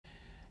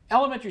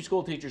Elementary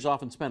school teachers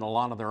often spend a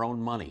lot of their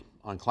own money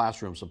on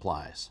classroom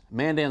supplies.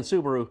 Mandan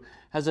Subaru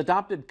has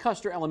adopted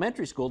Custer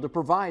Elementary School to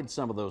provide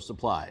some of those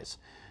supplies.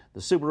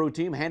 The Subaru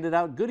team handed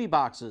out goodie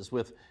boxes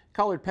with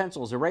colored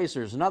pencils,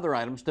 erasers, and other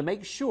items to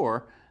make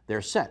sure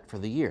they're set for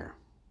the year.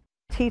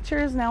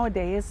 Teachers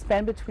nowadays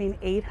spend between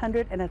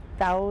 $800 and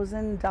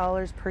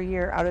 $1,000 per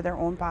year out of their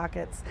own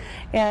pockets,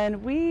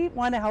 and we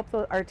want to help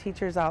our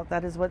teachers out.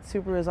 That is what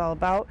Subaru is all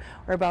about.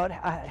 We're about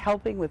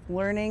helping with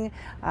learning.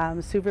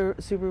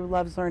 Subaru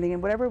loves learning,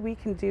 and whatever we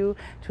can do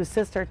to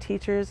assist our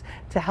teachers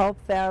to help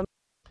them.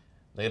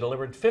 They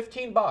delivered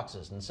 15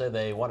 boxes and say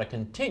they want to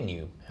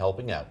continue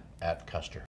helping out at Custer.